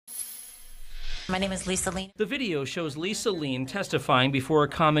My name is Lisa Lean. The video shows Lisa Lean testifying before a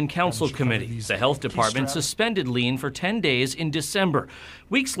Common Council committee. The health department suspended Lean for 10 days in December.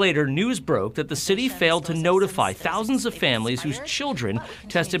 Weeks later, news broke that the city failed to notify thousands of families whose children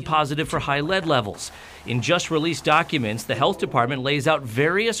tested positive for high lead levels. In just released documents, the health department lays out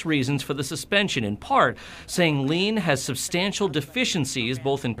various reasons for the suspension, in part saying Lean has substantial deficiencies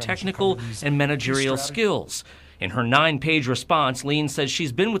both in technical and managerial skills. In her 9-page response, Lean says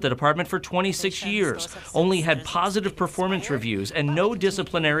she's been with the department for 26 years, only had positive performance reviews and no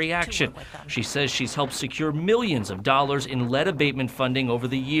disciplinary action. She says she's helped secure millions of dollars in lead abatement funding over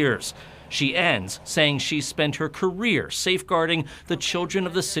the years. She ends saying she's spent her career safeguarding the children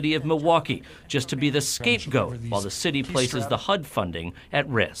of the city of Milwaukee, just to be the scapegoat while the city places the HUD funding at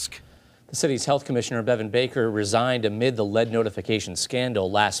risk. The city's health commissioner, Bevan Baker, resigned amid the lead notification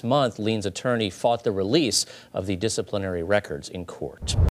scandal. Last month, Lean's attorney fought the release of the disciplinary records in court.